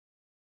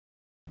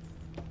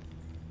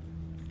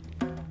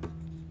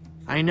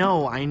I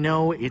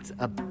know, it's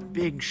a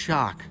big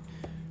shock.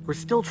 We're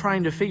still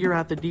trying to figure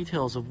out the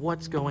details of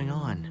what's going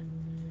on.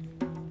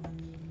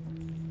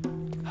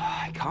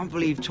 I can't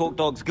believe Talk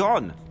Dog's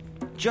gone.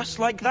 Just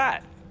like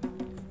that.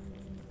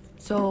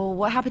 So,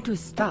 what happened to his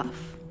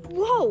stuff?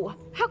 Whoa!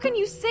 How can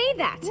you say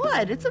that?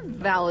 What? It's a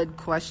valid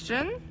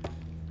question.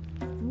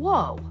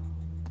 Whoa.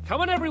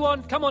 Come on,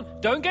 everyone, come on,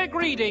 don't get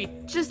greedy.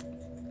 Just,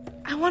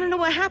 I want to know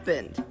what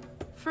happened.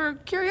 For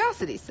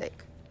curiosity's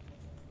sake.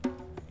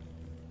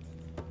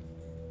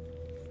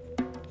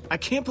 I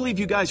can't believe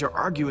you guys are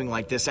arguing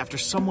like this after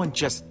someone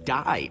just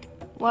died.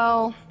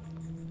 Well,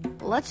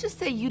 let's just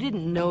say you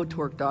didn't know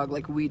Torque Dog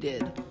like we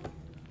did.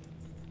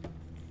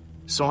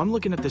 So I'm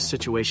looking at this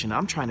situation,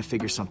 I'm trying to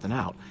figure something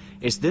out.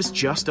 Is this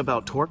just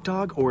about Torque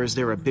Dog, or is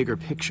there a bigger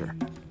picture?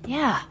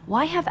 Yeah,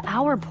 why have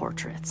our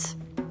portraits?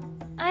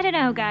 I don't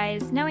know,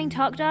 guys. Knowing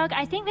Talk Dog,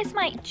 I think this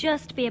might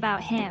just be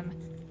about him.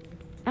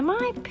 Am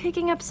I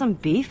picking up some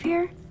beef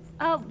here?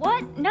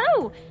 What?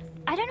 No!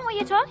 I don't know what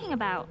you're talking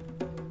about.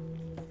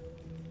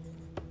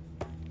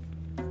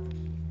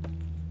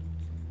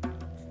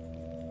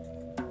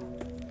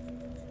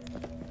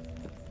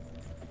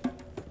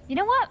 You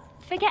know what?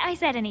 Forget I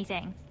said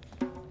anything.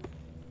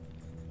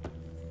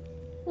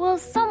 Well,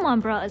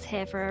 someone brought us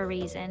here for a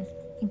reason,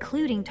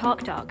 including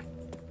Talk Dog.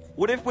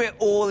 What if we're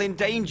all in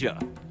danger?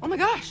 Oh my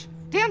gosh,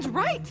 Dan's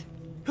right!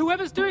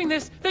 Whoever's doing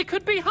this, they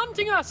could be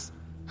hunting us!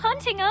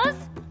 Hunting us?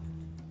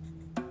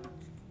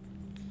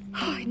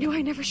 Oh, I knew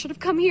I never should have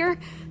come here.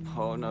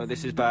 Oh no,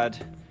 this is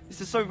bad.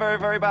 This is so very,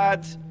 very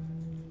bad.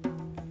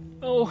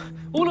 Oh,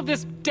 all of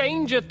this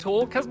danger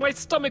talk has my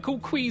stomach all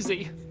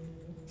queasy.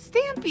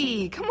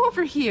 Stampy, come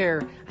over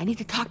here. I need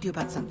to talk to you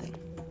about something.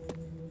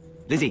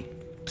 Lizzie,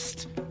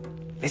 psst.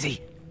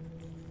 Lizzie.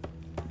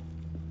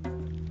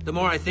 The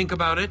more I think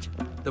about it,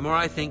 the more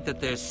I think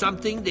that there's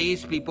something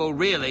these people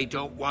really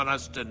don't want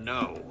us to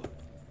know.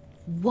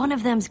 One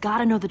of them's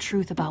gotta know the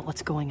truth about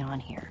what's going on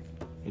here.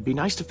 It'd be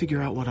nice to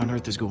figure out what on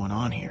earth is going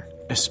on here,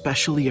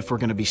 especially if we're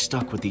gonna be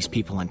stuck with these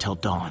people until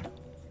dawn.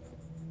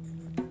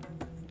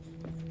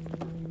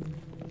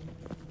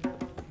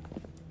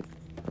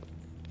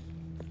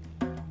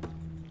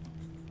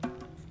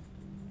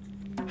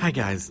 Hi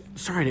guys,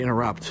 sorry to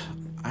interrupt.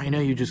 I know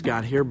you just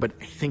got here, but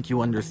I think you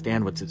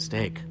understand what's at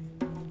stake.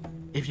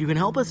 If you can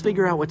help us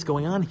figure out what's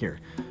going on here,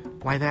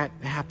 why that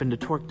happened to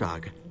Torque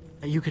Dog,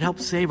 you could help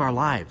save our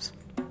lives.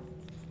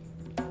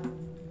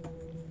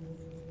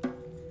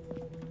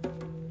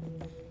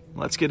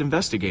 Let's get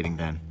investigating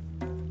then.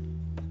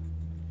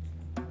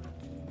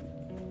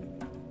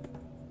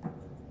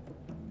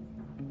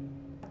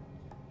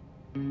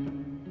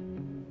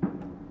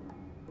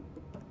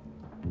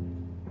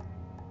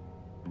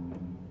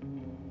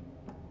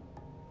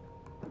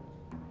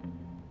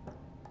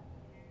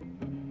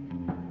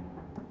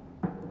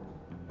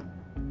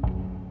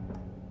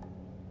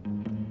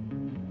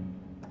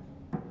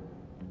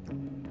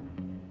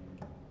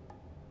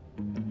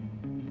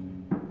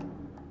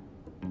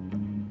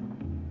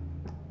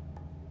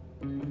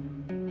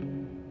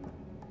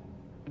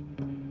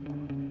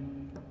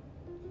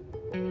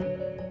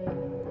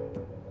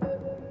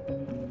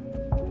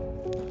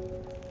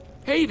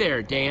 Hey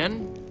there,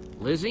 Dan.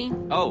 Lizzie?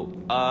 Oh,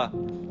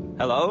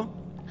 hello?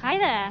 Hi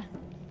there.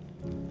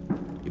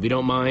 If you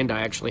don't mind, I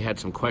actually had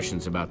some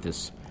questions about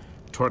this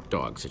Torque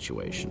Dog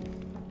situation.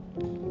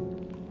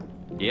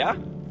 Yeah?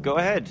 Go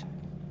ahead.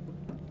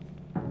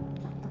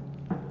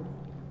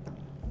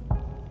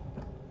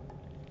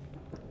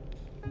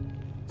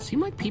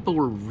 Seemed like people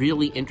were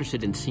really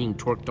interested in seeing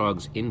Torque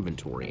Dog's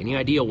inventory. Any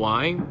idea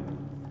why?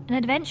 An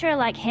adventurer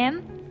like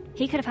him,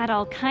 he could have had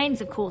all kinds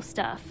of cool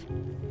stuff.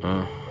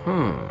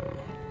 Uh-huh.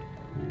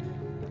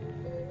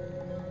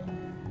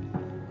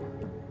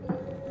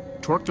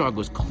 Torque Dog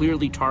was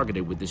clearly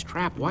targeted with this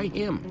trap. Why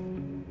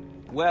him?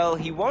 Well,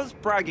 he was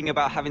bragging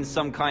about having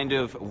some kind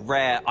of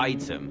rare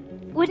item.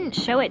 Wouldn't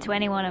show it to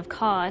anyone, of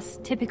course.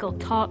 Typical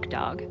Talk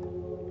Dog.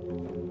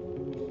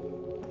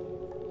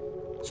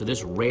 So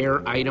this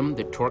rare item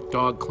that Torque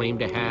Dog claimed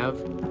to have,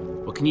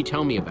 what can you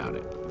tell me about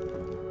it?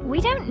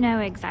 We don't know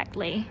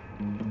exactly.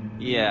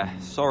 Yeah,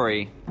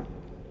 sorry.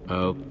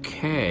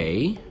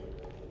 Okay.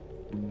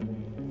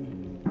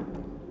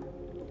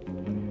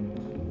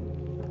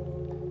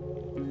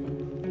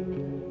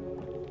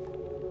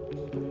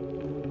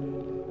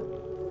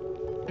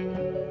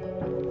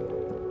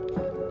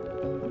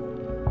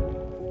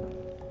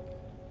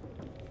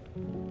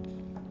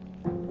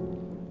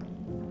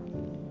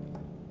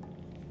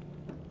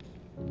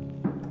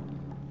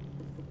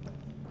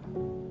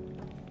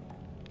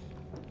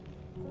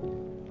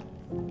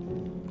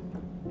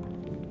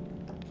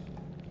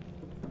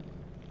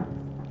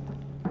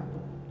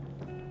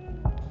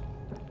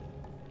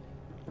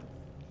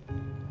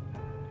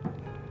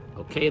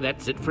 Okay,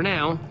 that's it for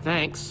now.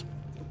 Thanks.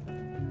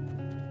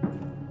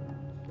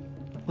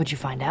 What'd you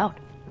find out?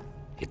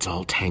 It's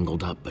all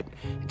tangled up, but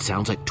it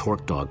sounds like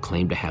Torque Dog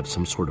claimed to have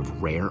some sort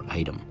of rare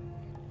item.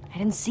 I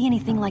didn't see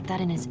anything like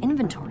that in his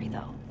inventory,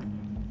 though.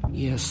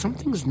 Yeah,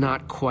 something's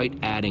not quite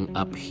adding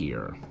up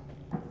here.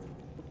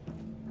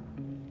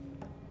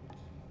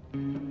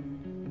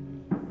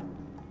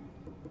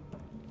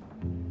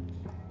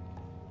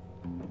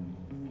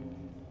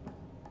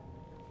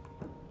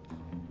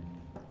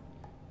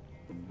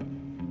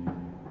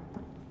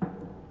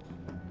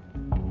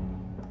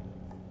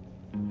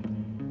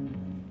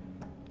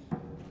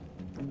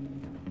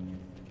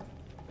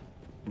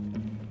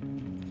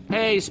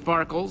 Hey,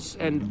 Sparkles,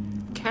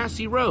 and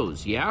Cassie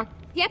Rose, yeah?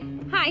 Yep,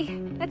 hi,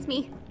 that's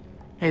me.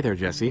 Hey there,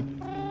 Jesse.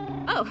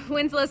 Oh,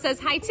 Winslow says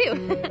hi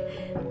too.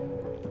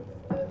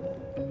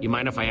 You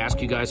mind if I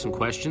ask you guys some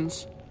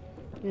questions?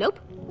 Nope.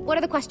 What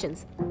are the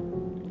questions?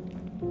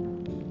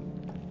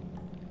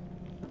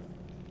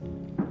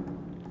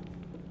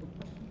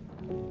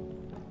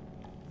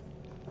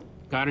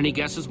 Got any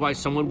guesses why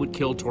someone would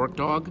kill Torque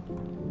Dog?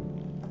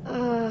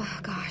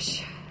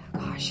 Gosh.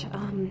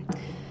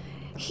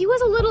 He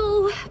was a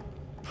little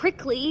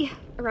prickly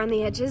around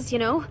the edges, you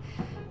know?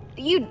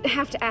 You'd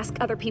have to ask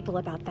other people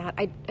about that.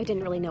 I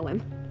didn't really know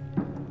him.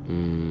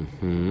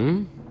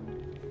 Mm-hmm.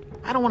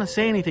 I don't want to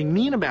say anything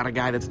mean about a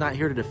guy that's not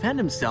here to defend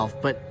himself,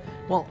 but,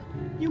 well,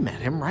 you met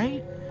him,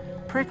 right?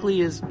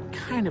 Prickly is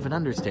kind of an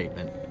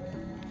understatement.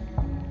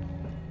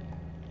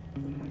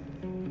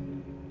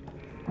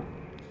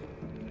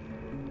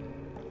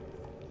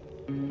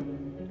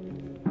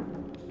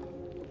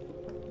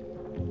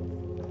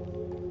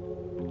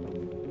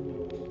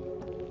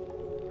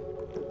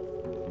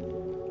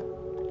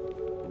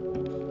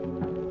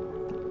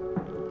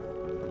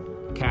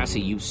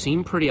 Cassie, you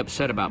seem pretty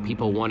upset about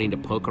people wanting to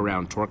poke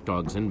around Torque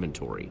Dog's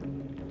inventory.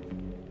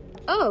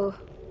 Oh,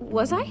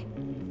 was I?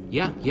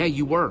 Yeah,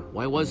 you were.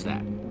 Why was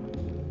that?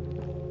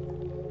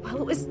 Well,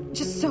 it was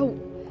just so...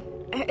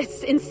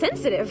 It's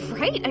insensitive,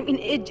 right? I mean,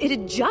 it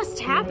had just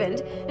happened,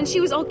 and she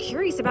was all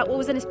curious about what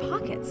was in his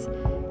pockets.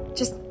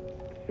 Just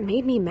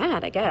made me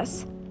mad, I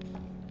guess.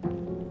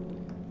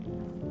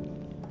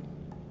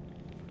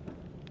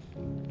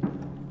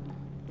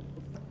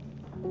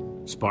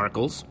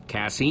 Sparkles,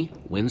 Cassie,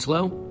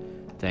 Winslow,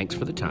 thanks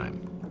for the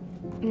time.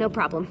 No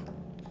problem.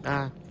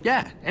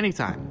 Yeah,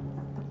 anytime.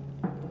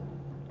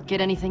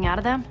 Get anything out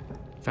of them?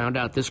 Found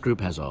out this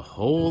group has a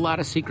whole lot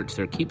of secrets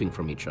they're keeping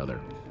from each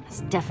other. That's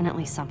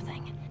definitely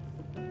something.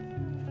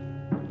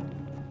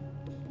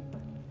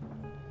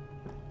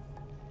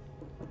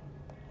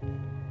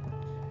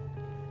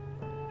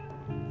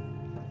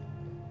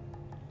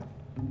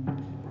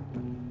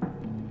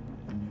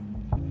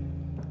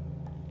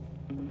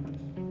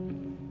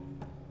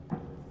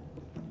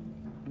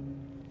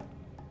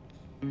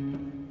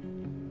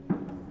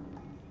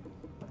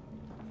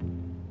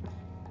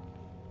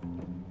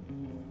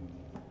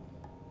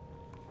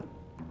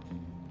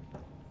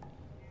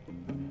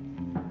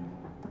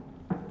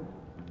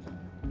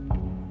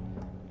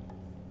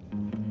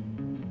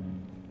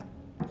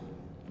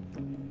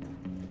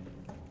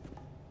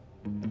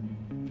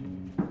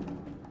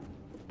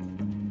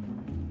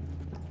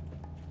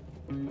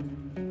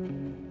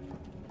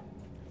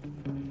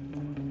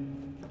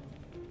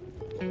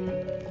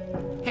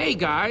 Hey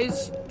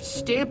guys,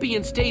 Stampy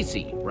and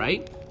Stacy,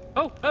 right?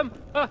 Oh,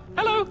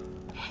 hello!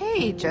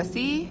 Hey,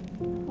 Jesse.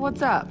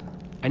 What's up?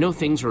 I know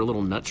things are a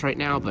little nuts right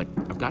now, but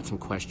I've got some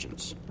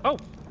questions. Oh,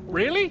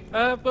 really?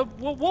 But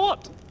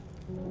what?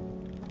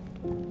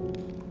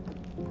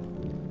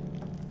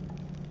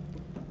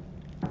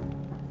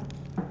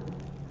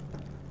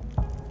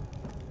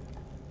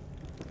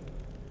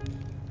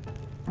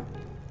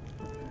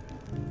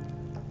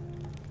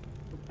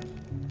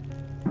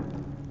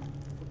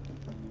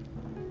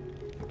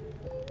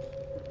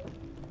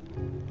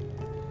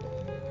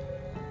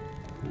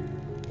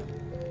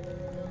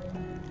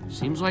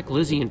 Seems like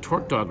Lizzie and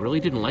Torque Dog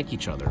really didn't like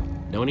each other.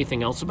 Know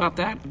anything else about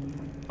that?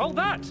 Oh,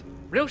 that!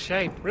 Real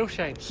shame, real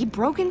shame. He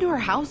broke into her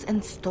house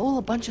and stole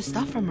a bunch of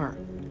stuff from her.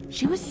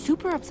 She was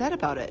super upset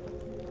about it.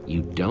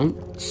 You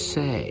don't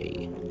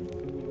say.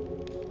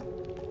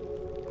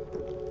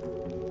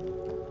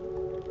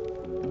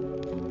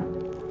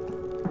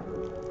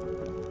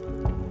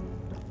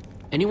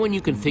 Anyone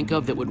you can think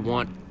of that would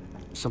want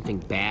something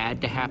bad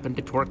to happen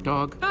to Torque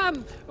Dog?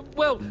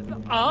 Well,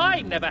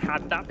 I never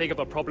had that big of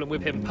a problem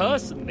with him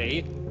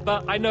personally,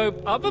 but I know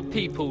other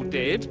people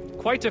did.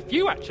 Quite a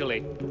few,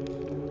 actually.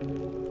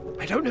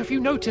 I don't know if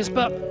you noticed,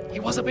 but he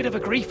was a bit of a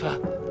griefer.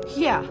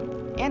 Yeah,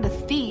 and a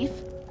thief.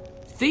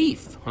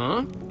 Thief,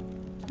 huh?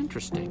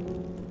 Interesting.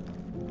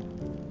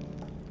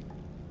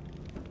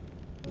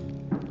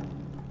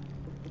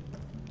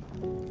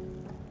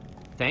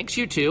 Thanks,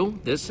 you two.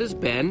 This has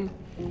been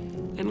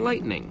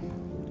enlightening.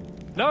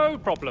 No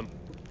problem.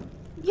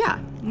 Yeah,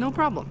 no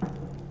problem.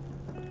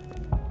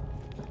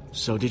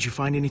 So did you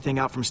find anything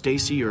out from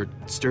Stacy or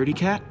Sturdy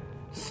Cat?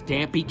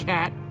 Stampy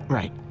Cat?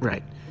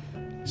 Right.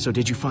 So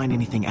did you find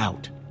anything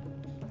out?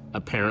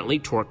 Apparently,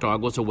 Torque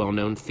Dog was a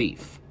well-known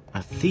thief.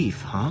 A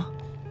thief, huh?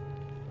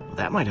 Well,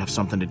 that might have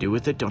something to do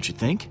with it, don't you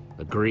think?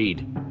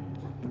 Agreed.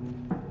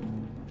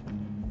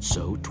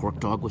 So, Torque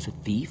Dog was a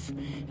thief,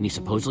 and he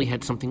supposedly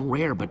had something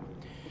rare, but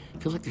I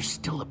feel like there's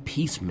still a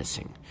piece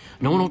missing.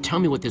 No one will tell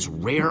me what this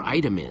rare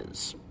item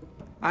is.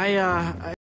 I